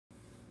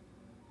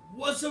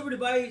What's up,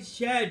 everybody? It's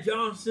Chad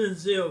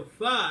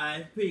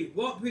Johnson05.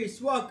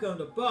 Peace, welcome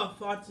to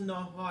Buffington,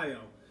 Ohio.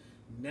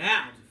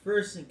 Now, the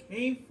first thing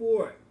came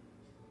for it.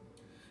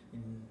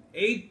 In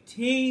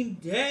 18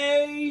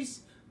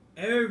 days,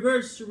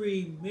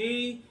 anniversary,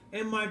 me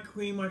and my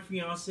queen, my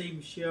fiancé,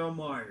 Michelle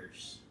Meyer.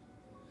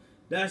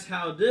 That's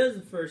how it is,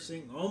 the first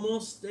thing.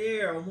 Almost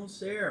there,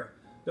 almost there.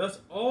 That's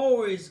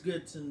always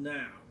good to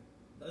now.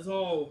 That's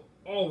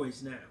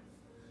always now.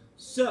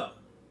 So,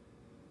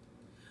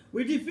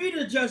 we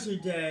defeated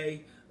Judgment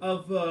Day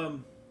of a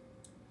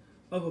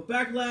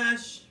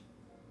Backlash,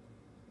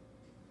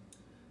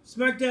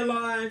 SmackDown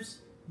Lives,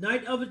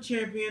 Night of a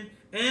Champion,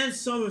 and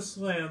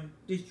SummerSlam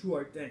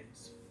destroyed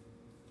things.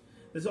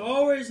 There's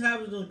always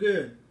happening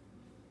good.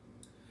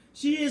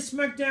 She is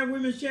SmackDown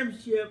Women's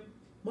Championship,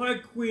 my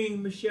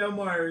queen Michelle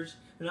Meyer,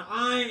 and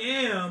I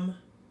am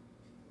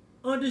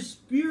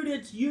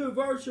Undisputed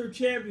Universal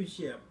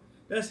Championship.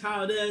 That's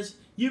how it is.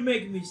 You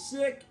make me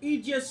sick.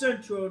 EJ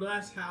Central.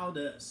 That's how it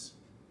is.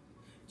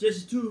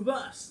 Just the two of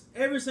us.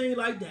 Everything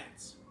like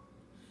that.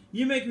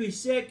 You make me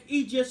sick.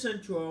 EJ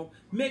Central.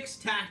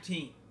 Mixed tag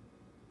team.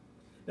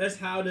 That's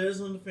how it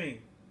is on the thing.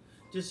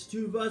 Just the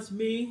two of us.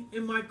 Me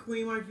and my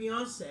queen, my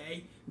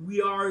fiance.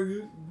 We are.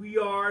 You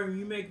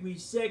make me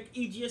sick.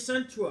 EJ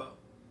Central.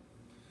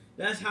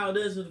 That's how it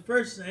is on the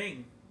first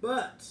thing.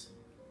 But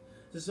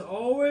just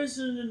always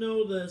to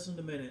know this in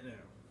a minute now.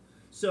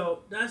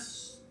 So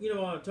that's what I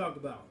want to talk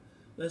about.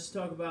 Let's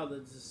talk about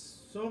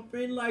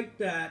something like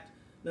that.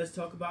 Let's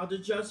talk about the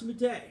Judgment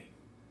Day.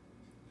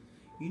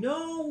 You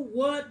know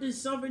what did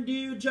something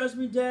do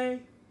Judgment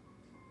Day?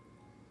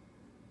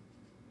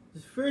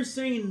 The first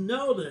thing you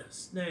know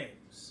this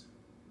names.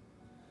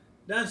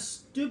 That's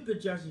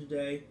stupid Judgment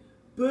Day.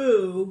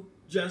 Boo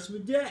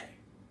Judgment Day.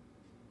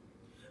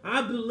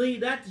 I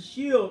believe that's the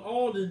Shield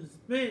all in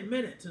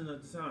minutes and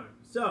at the time.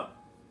 So,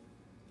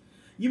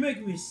 you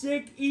make me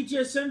sick.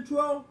 EJ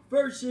Central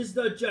versus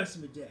the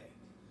Judgment Day.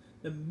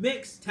 The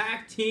mixed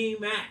tag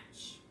team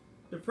match.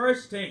 The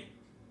first thing.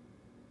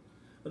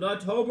 In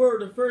October,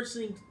 the first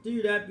thing to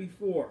do that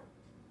before.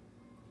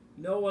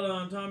 You know what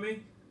I'm talking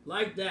about?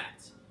 Like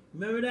that.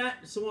 Remember that?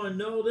 Someone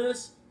know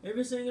this?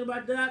 Everything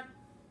about that?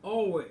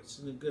 Always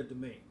good to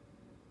me.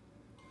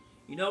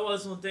 You know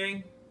what's one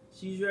thing?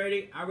 She's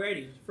ready. I'm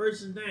ready.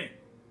 First thing.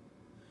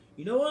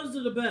 You know what's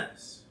the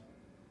best?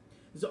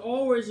 It's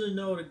always a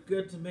know the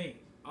good to me.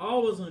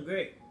 Always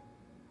great.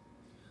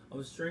 I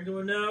was drinking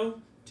with no.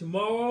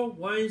 Tomorrow,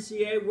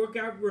 YMCA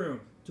workout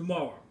room.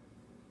 Tomorrow.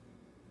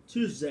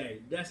 Tuesday.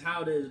 That's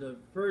how it is. The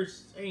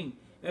first thing.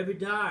 Every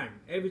time.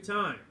 Every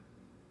time.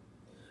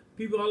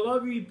 People, I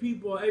love you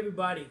people.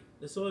 Everybody.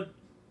 That's all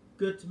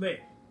good to me.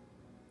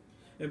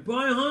 And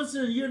Brian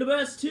Hunson, you're the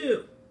best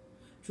too.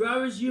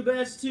 Travis, you're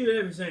best too.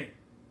 Everything.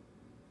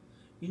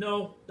 You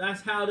know,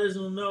 that's how it is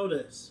to know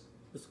this.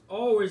 It's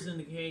always in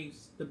the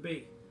case to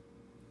be.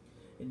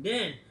 And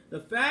then,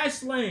 the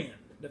Fast Lane.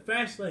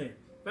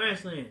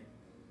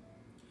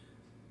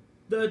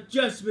 The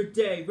Judgment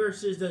Day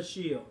versus the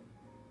Shield.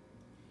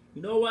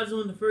 You know what's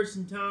on the first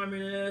in time in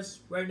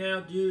this? Right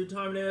now, due to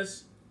time in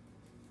this.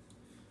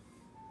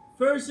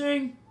 First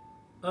thing,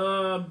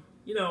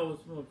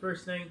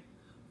 first thing,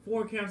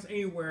 4 counts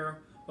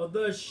anywhere of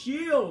the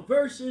Shield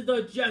versus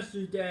the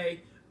Judgment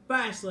Day.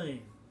 Fast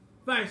Lane.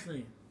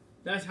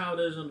 That's how it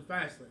is on the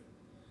Fast Lane.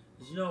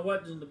 You know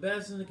what is the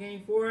best in the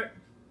game for it?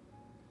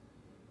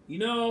 You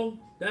know,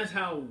 that's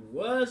how it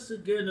was to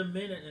get in a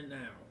minute and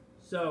now.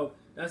 So,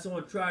 that's what I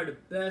want to try the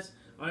best.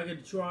 I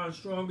can try and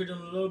stronger than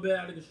a little bit.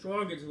 I can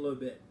stronger than a little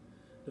bit.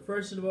 The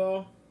first of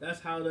all, that's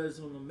how it is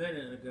on a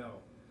minute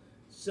ago.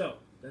 So,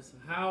 that's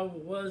how it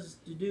was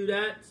to do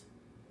that.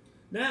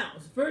 Now,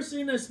 the first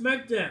thing that's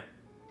SmackDown.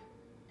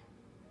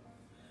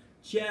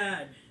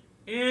 Chad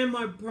and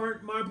my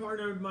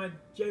partner,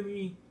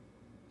 Jamie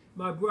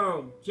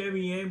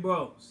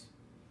Ambrose.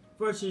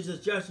 First is the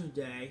Judgment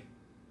Day.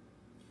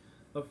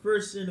 But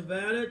first thing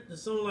about it,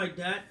 something like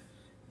that.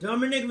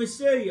 Dominic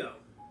Mysterio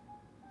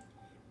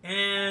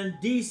and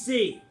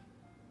DC.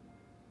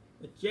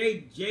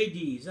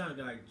 JD, sound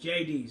like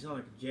JD, sound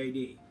like a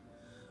JD.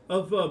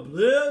 Of a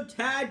Blue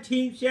Tag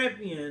Team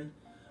Champion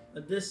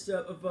of this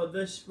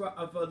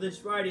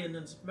Friday and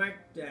then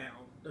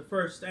SmackDown. The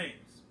first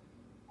things.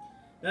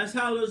 That's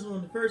how it is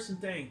on the first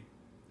thing.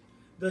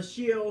 The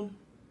Shield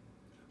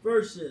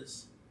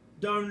versus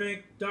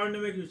Dominic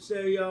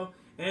Mysterio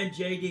and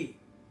JD.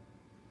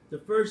 The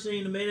first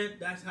thing in a minute,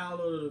 that's how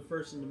the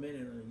first in a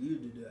minute on you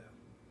to do that.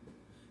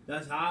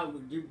 That's how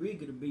we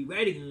could be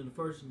ready in the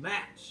first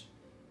match.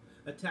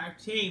 A tag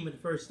team in the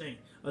first thing.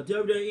 A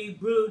WWE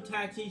Blue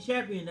Tag Team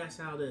Champion, that's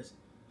how it is.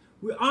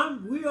 We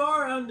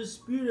are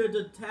undisputed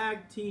the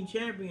tag team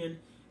champion,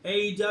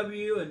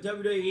 AEW and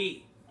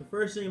WWE. The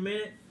first thing in a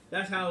minute,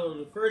 that's how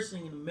the first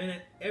thing in a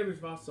minute, every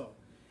spot.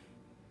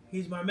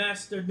 He's my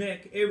master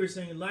Nick,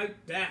 everything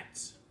like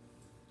that.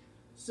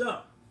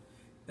 So,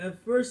 the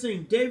first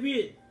thing,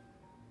 David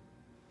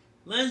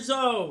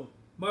Lenzo,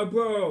 my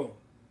bro,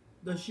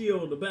 the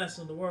Shield, the best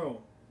in the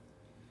world.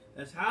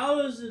 That's how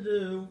it is to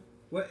do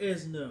what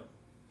is new.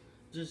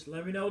 just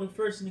let me know the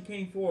first thing that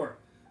came for.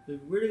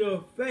 We're to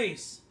go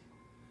face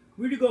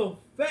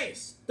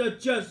the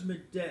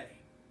judgment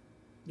day.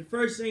 The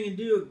first thing to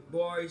do,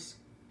 boys,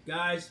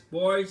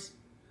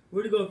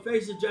 we're to go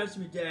face the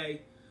judgment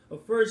day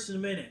of first in a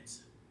minute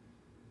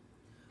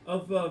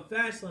of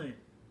Fastlane.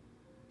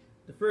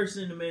 The first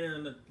in a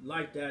minute,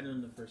 like that,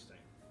 and the first thing.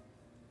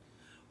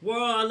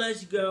 Well, I'll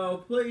let you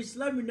go. Please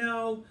let me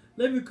know.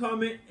 Leave me a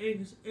comment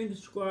and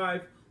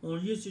subscribe on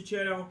the YouTube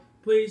channel.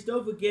 Please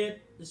don't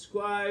forget to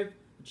subscribe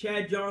to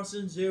Chad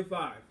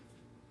Johnson05.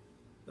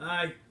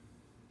 Bye.